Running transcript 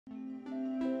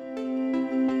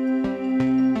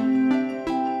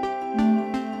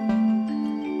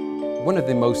One of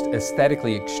the most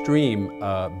aesthetically extreme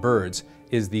birds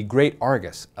is the Great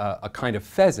Argus, a kind of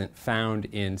pheasant found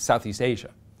in Southeast Asia.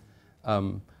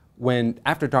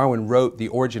 After Darwin wrote The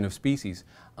Origin of Species,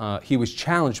 he was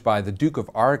challenged by the Duke of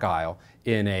Argyll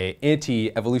in an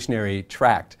anti-evolutionary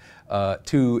tract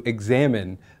to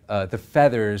examine the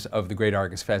feathers of the Great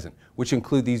Argus pheasant, which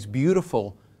include these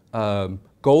beautiful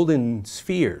golden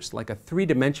spheres, like a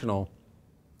three-dimensional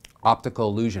optical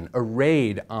illusion,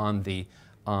 arrayed on the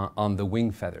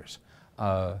wing feathers.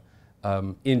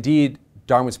 Indeed,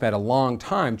 Darwin spent a long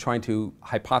time trying to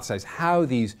hypothesize how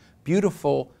these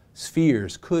beautiful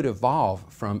spheres could evolve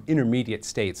from intermediate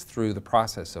states through the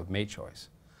process of mate choice.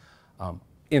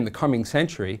 In the coming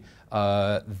century,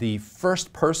 the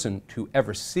first person to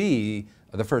ever see,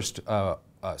 the first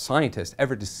scientist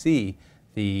ever to see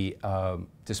the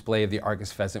display of the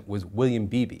Argus pheasant was William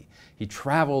Beebe. He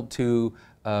traveled to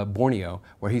Borneo,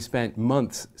 where he spent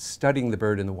months studying the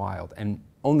bird in the wild and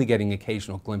only getting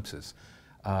occasional glimpses.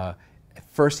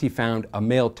 First, he found a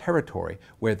male territory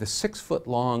where the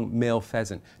 6-foot-long male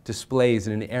pheasant displays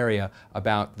in an area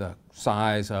about the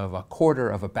size of a quarter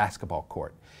of a basketball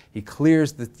court. He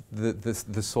clears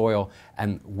the soil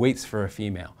and waits for a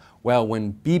female. Well,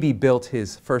 when Beebe built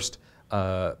his first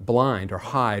blind or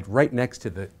hide right next to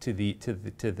the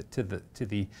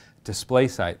display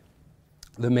site,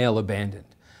 the male abandoned.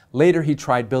 Later, he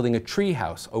tried building a tree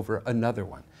house over another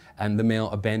one, and the male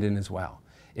abandoned as well.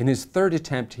 In his third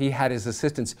attempt, he had his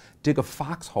assistants dig a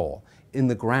foxhole in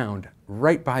the ground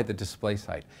right by the display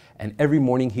site. And every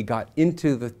morning he got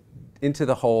into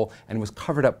the hole and was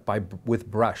covered up with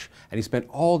brush. And he spent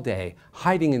all day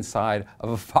hiding inside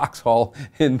of a foxhole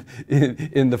in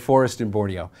the forest in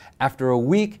Borneo. After a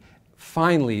week,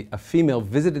 finally, a female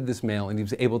visited this male and he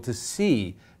was able to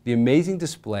see the amazing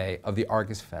display of the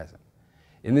Argus pheasant.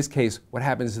 In this case, what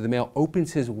happens is the male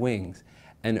opens his wings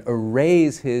and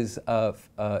arrays his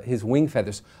wing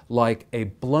feathers like a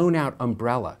blown-out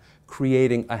umbrella,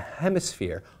 creating a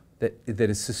hemisphere that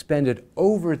is suspended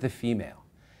over the female.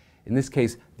 In this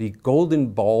case, the golden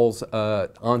balls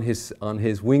on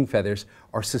his wing feathers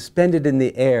are suspended in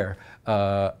the air,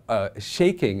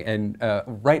 shaking and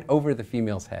right over the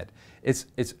female's head.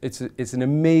 It's an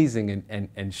amazing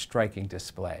and striking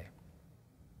display.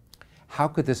 How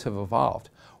could this have evolved?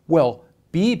 Well,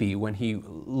 Beebe, when he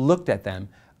looked at them,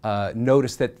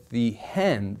 noticed that the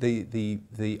hen,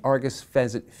 the Argus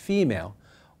pheasant female,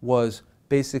 was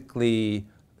basically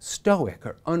stoic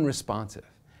or unresponsive.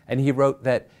 And he wrote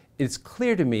that it's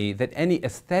clear to me that any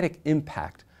aesthetic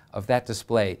impact of that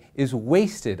display is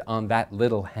wasted on that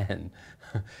little hen.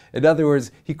 In other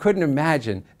words, he couldn't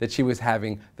imagine that she was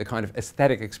having the kind of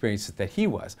aesthetic experiences that he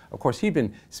was. Of course, he'd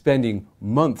been spending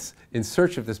months in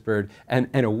search of this bird and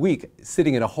a week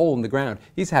sitting in a hole in the ground.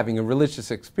 He's having a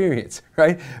religious experience,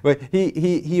 right? But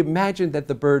he imagined that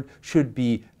the bird should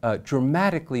be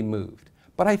dramatically moved.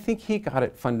 But I think he got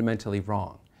it fundamentally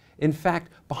wrong. In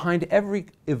fact, behind every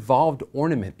evolved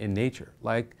ornament in nature,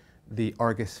 like the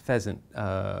Argus pheasant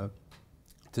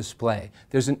display,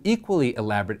 there's an equally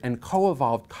elaborate and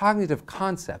co-evolved cognitive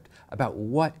concept about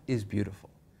what is beautiful.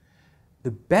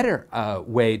 The better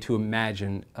way to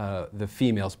imagine the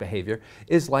female's behavior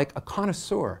is like a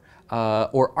connoisseur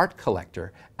or art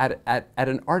collector at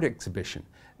an art exhibition.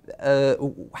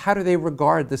 How do they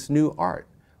regard this new art?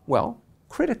 Well,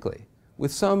 critically,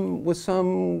 with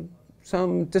some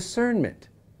discernment,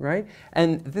 right?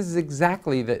 And this is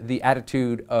exactly the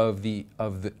attitude of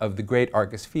the Great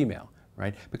Argus female.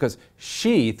 Right? Because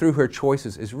she, through her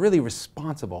choices, is really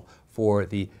responsible for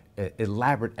the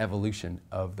elaborate evolution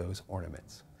of those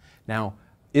ornaments. Now,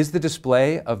 is the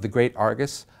display of the Great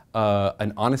Argus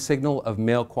an honest signal of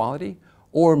male quality,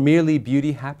 or merely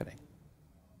beauty happening?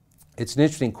 It's an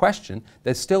interesting question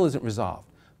that still isn't resolved,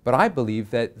 but I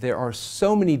believe that there are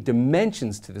so many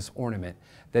dimensions to this ornament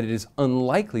that it is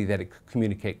unlikely that it could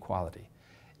communicate quality.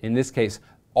 In this case,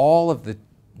 all of the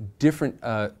different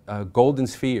golden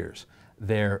spheres,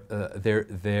 their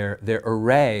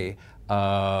array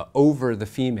over the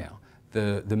female,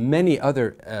 the many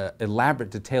other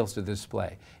elaborate details to the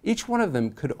display. Each one of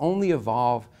them could only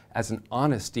evolve as an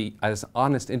honest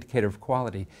indicator of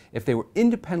quality if they were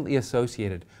independently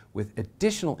associated with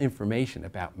additional information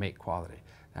about mate quality.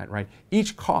 Right?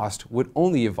 Each cost would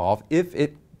only evolve if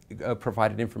it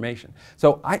provided information.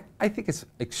 So I think it's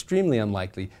extremely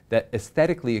unlikely that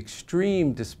aesthetically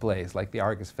extreme displays like the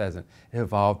Argus pheasant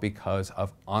evolved because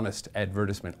of honest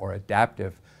advertisement or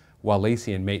adaptive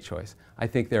Wallacean mate choice. I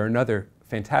think they're another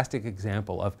fantastic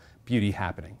example of beauty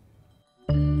happening.